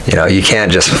 You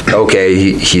can't just,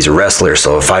 okay, he's a wrestler,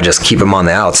 so if I just keep him on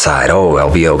the outside,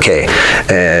 I'll be okay.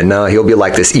 And no, he'll be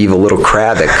like this evil little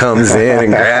crab that comes in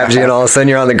and grabs you, and all of a sudden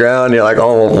you're on the ground, and you're like,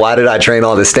 oh, well, why did I train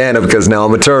all this stand-up? Because now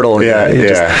I'm a turtle.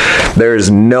 There's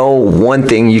no one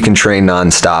thing you can train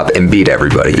nonstop and beat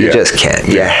everybody. You just can't.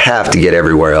 You have to get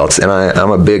everywhere else. And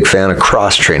I'm a big fan of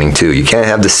cross training too. You can't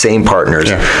have the same partners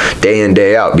day in,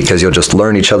 day out, because you'll just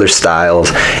learn each other's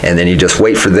styles, and then you just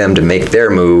wait for them to make their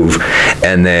move,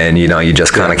 and then you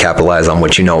just kind of capitalize on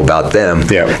what you know about them.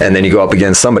 And then you go up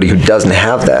against somebody who doesn't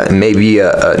have that, and maybe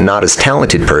a not as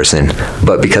talented person,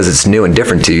 but because it's new and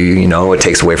different to you, it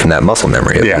takes away from that muscle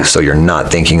memory. So you're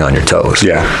not thinking on your toes.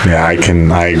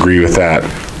 I agree with that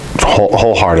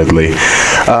wholeheartedly.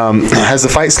 Has the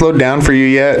fight slowed down for you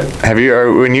yet?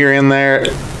 When you're in there,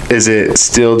 is it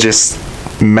still just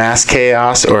mass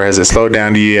chaos, or has it slowed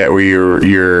down to you yet where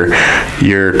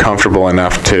you're comfortable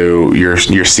enough to you're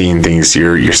seeing things,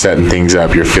 you're setting things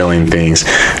up, you're feeling things?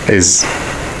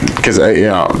 Because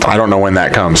I don't know when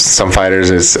that comes. Some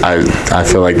fighters I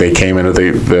feel like they came into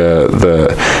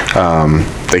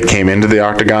they came into the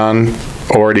octagon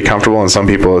already comfortable, and some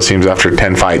people, it seems after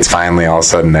 10 fights, finally all of a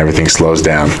sudden everything slows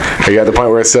down. Are you at the point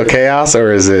where it's still chaos,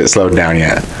 or is it slowed down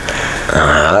yet?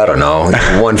 I don't know.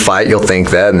 One fight you'll think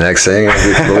that, the next thing it'll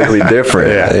be completely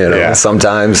different.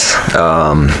 Sometimes,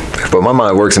 but my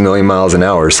mind works a million miles an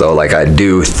hour, so like I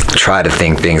do try to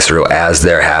think things through as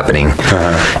they're happening.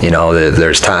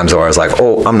 There's times where I was like,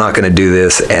 oh, I'm not going to do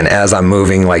this, and as I'm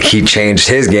moving, like he changed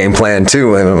his game plan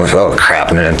too, and I'm like, oh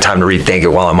crap, and then time to rethink it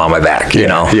while I'm on my back.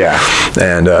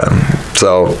 And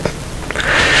so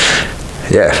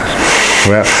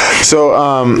well,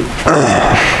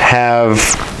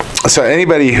 so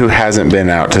anybody who hasn't been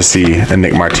out to see a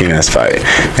Nick Martinez fight,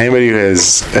 anybody who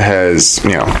has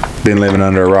been living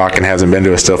under a rock and hasn't been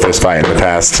to a Still Fist fight in the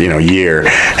past year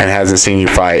and hasn't seen you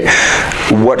fight,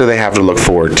 what do they have to look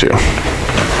forward to?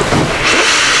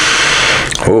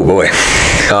 Oh boy.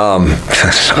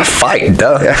 A fight,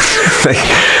 duh.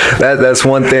 That's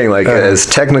one thing. Like as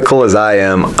technical as I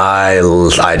am, I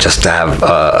just have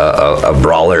a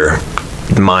brawler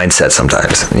mindset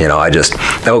sometimes. I just,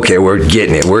 okay, we're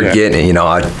getting it.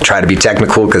 I try to be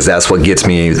technical because that's what gets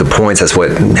me the points. That's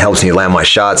what helps me land my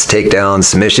shots, takedowns,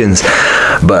 submissions.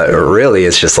 But really,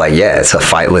 it's just like, it's a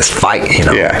fightless fight,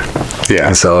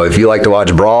 And so if you like to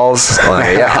watch brawls,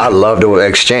 I love to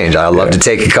exchange. I love to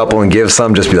take a couple and give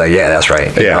some, just be like, that's right.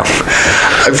 And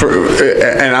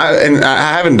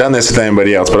I haven't done this with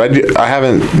anybody else, but I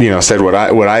haven't, said what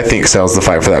I think sells the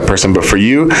fight for that person. But for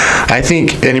you, I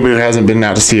think anybody who hasn't been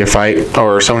out to see a fight,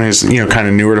 or someone who's kind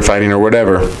of newer to fighting or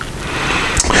whatever,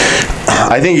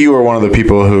 I think you are one of the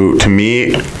people who, to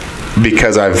me,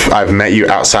 because I've met you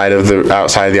outside of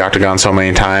the octagon so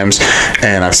many times,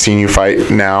 and I've seen you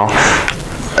fight now,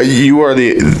 you are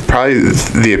probably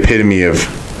the epitome of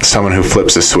someone who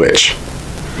flips a switch.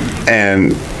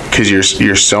 And because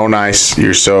you're so nice,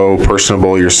 you're so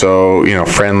personable, you're so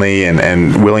friendly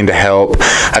and willing to help.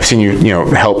 I've seen you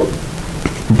help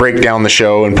break down the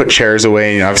show and put chairs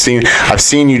away. I've seen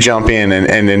you jump in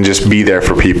and then just be there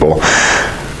for people.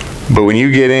 But when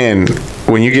you get in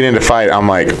to fight, I'm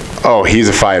like, oh, he's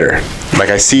a fighter. Like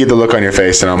I see the look on your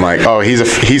face, and I'm like, oh, he's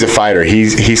a fighter.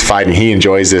 He's fighting. He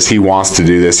enjoys this. He wants to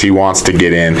do this. He wants to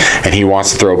get in, and he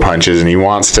wants to throw punches, and he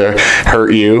wants to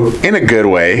hurt you in a good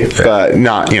way, but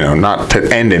not to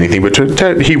end anything, but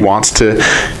he wants to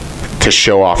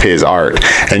show off his art.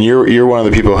 And you're one of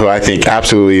the people who I think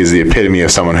absolutely is the epitome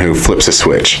of someone who flips a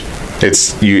switch.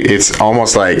 It's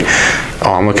almost like,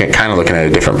 oh, I'm looking at a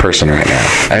different person right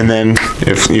now. And then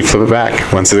if you flip it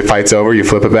back, once the fight's over, you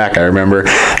flip it back. I remember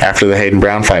after the Hayden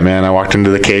Brown fight, man, I walked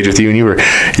into the cage with you, and you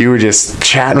were just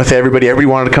chatting with everybody.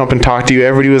 Everybody wanted to come up and talk to you.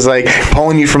 Everybody was like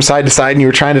pulling you from side to side, and you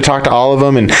were trying to talk to all of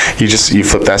them, and you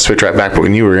flipped that switch right back. But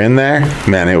when you were in there,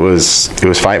 man, it was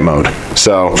fight mode.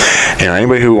 So,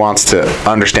 anybody who wants to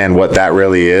understand what that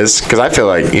really is, because I feel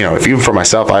like, if even for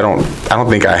myself, I don't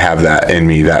think I have that in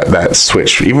me, that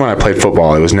switch. Even when I played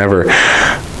football, I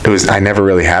never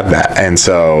really had that. And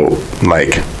so,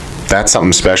 like, that's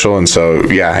something special. And so,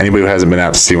 anybody who hasn't been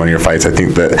out to see one of your fights, I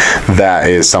think that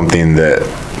is something that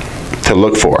to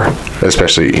look for,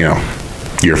 especially,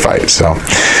 your fight. So,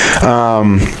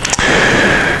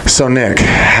 so Nick,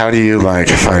 how do you like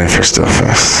fighting for Still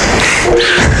Fist?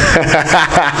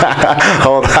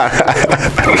 Hold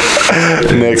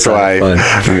on. Nick's wife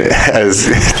has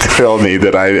told me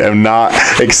that I am not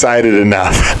excited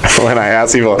enough when I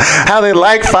ask people how they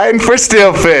like fighting for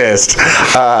Still Fist.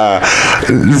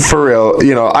 For real,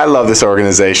 I love this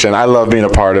organization. I love being a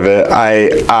part of it.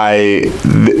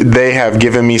 They have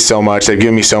given me so much. They've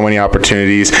given me so many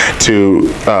opportunities to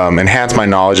enhance my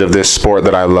knowledge of this sport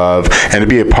that I love, and to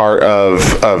be a part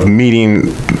of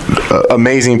meeting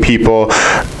amazing people,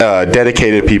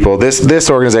 dedicated people. This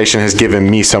organization has given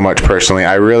me so much personally.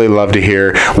 I really love to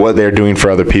hear what they're doing for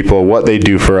other people, what they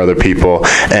do for other people,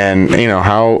 and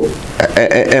how.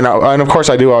 And of course,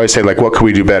 I do always say, like, what could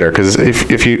we do better? Because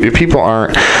if people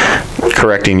aren't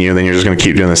correcting you, then you're just going to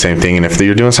keep doing the same thing. And if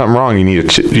you're doing something wrong, you need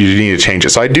to change it.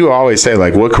 So I do always say,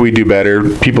 like, what could we do better?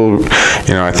 People,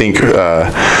 I think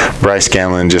Bryce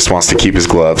Scanlon just wants to keep his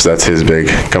gloves. That's his big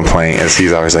complaint. Is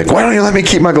he's always like, why don't you let me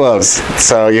keep my gloves?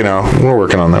 So we're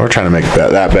working on that. We're trying to make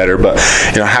that better. But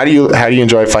how do you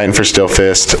enjoy fighting for Still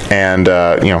Fist? And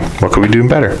what could we do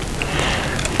better?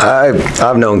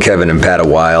 I've known Kevin and Pat a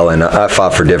while, and I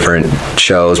fought for different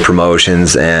shows,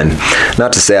 promotions, and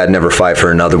not to say I'd never fight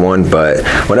for another one, but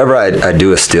whenever I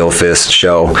do a Still Fist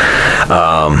show,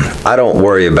 I don't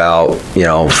worry about,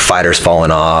 fighters falling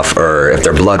off or if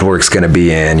their blood work's going to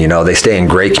be in. They stay in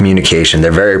great communication.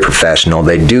 They're very professional.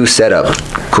 They do set up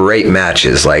great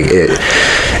matches. Like,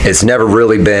 it's never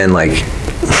really been like,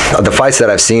 the fights that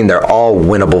I've seen, they're all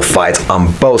winnable fights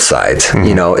on both sides.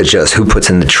 It's just who puts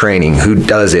in the training, who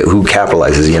does it, who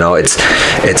capitalizes.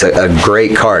 It's a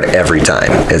great card every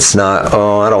time. It's not,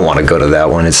 I don't want to go to that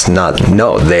one. It's not,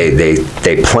 no, they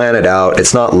plan it out.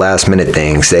 It's not last minute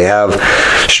things. They have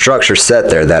structure set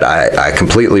there that I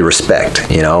completely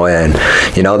respect, and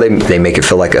they make it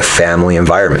feel like a family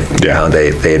environment. Yeah.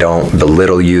 They don't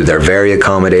belittle you. They're very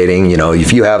accommodating.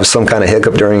 If you have some kind of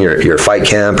hiccup during your fight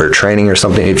camp or training or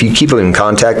something, if you keep in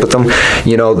contact with them,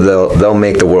 they'll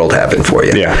make the world happen for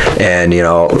you. Yeah. And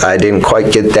I didn't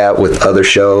quite get that with other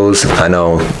shows. I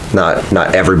know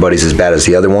not everybody's as bad as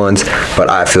the other ones, but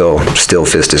I feel Still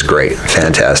Fist is great,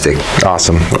 fantastic.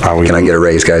 Awesome. Can I get a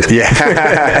raise, guys? Yeah.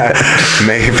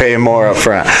 Maybe pay more up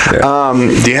front. Yeah.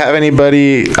 Do you have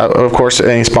anybody, of course,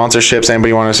 any sponsorships?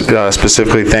 Anybody want to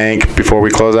specifically thank before we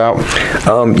close out?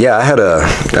 Yeah, I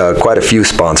had quite a few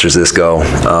sponsors this go.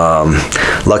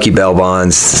 Lucky Bell Bonds,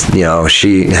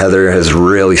 Heather has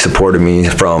really supported me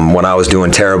from when I was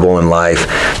doing terrible in life,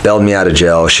 bailed me out of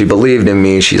jail. She believed in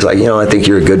me. She's like, I think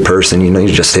you're a good person. You're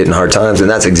just hitting hard times. And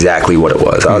that's exactly what it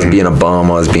was. I was being a bum.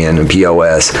 I was being a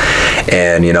POS.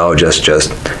 And,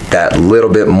 just that little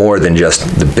bit more than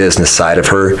just the business side of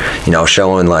her,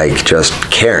 showing like just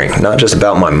caring, not just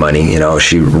about my money.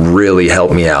 She really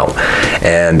helped me out.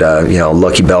 And,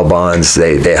 Lucky Bell Bonds,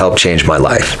 they helped change my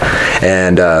life.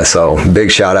 And so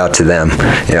big shout out to them.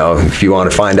 If you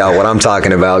want to find out what I'm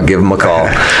talking about, give them a call.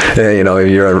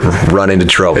 You're running into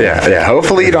trouble. Yeah.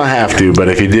 Hopefully you don't have to, but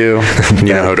if you do,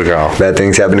 you know who to call. Bad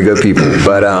things happen to good people.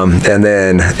 But and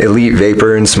then Elite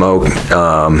Vapor and Smoke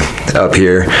up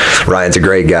here. Ryan's a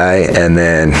great guy. And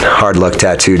then Hard Luck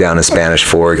Tattoo down in Spanish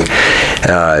Fork.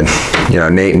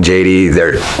 Nate and JD,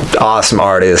 they're awesome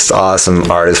artists.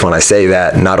 When I say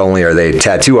that, not only are they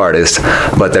tattoo artists,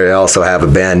 but they also have a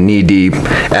band, Knee Deep.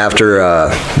 After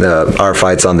our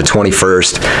fight's on the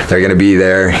 21st, they're going to be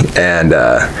there. And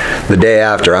the day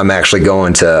after, I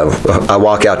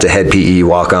walk out to Head PE,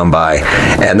 walk on by,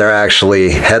 and they're actually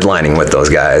headlining with those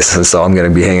guys. And so I'm going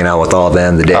to be hanging out with all of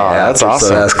them the day after. That's awesome.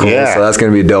 So that's cool. Yeah. So that's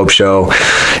going to be a dope show.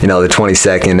 The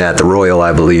 22nd at the Royal,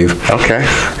 I believe. Okay.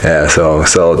 Yeah,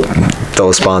 so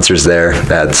those sponsors there,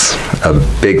 that's a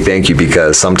big thank you,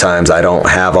 because sometimes I don't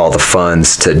have all the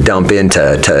funds to dump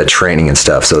into training and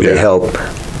stuff. So they help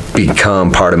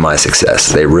become part of my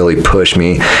success. They really push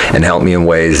me and help me in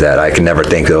ways that I can never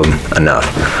think of enough.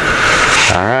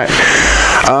 All right.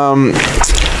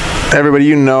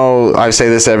 Everybody, I say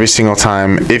this every single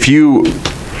time.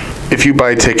 If you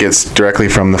buy tickets directly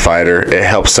from the fighter, it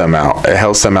helps them out. It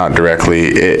helps them out directly.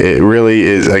 It really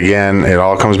is, again, it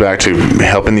all comes back to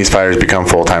helping these fighters become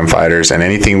full-time fighters, and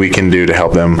anything we can do to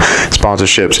help them.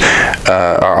 Sponsorships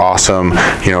are awesome.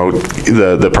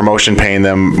 The promotion paying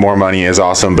them more money is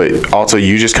awesome, but also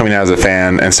you just coming out as a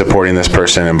fan and supporting this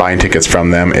person and buying tickets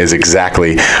from them is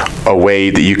exactly a way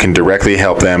that you can directly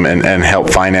help them and help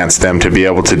finance them to be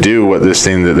able to do what this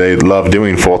thing that they love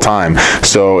doing full-time.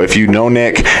 So if you know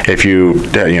Nick, if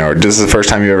this is the first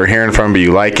time you're ever hearing from him, but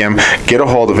you like him, get a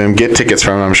hold of him, get tickets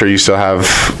from him. I'm sure you still have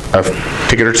a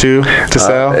ticket or two to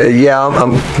sell. Yeah,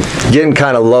 I'm getting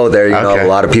kind of low there. A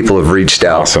lot of people have reached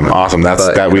out. Awesome.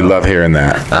 We love hearing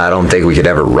that. I don't think we could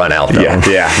ever run out, though.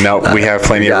 Yeah. No, we have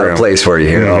plenty of room. Got a place for you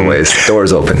here always.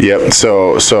 Doors open. Yep.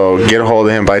 So get a hold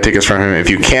of him, buy tickets from him. If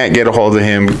you can't get a hold of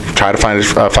him, try to find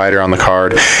a fighter on the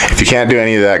card. If you can't do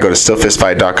any of that, go to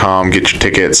stillfistfight.com, get your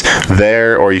tickets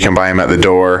there, or you can buy them at the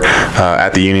door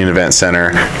at the Union Event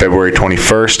Center, February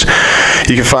 21st.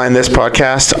 You can find this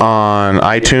podcast on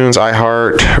iTunes, iHeart,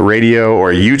 iHeartRadio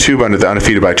or YouTube under the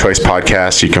Undefeated by Choice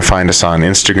podcast. You can find us on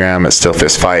Instagram at Still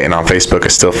Fist Fight and on Facebook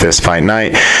at Still Fist Fight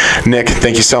Night. Nick,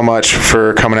 thank you so much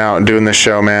for coming out and doing this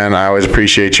show, man. I always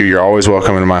appreciate you. You're always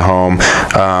welcome into my home.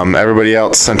 Everybody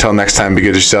else, until next time, be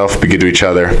good to yourself, be good to each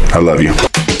other. I love you.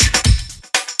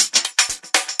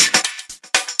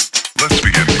 Let's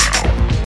begin.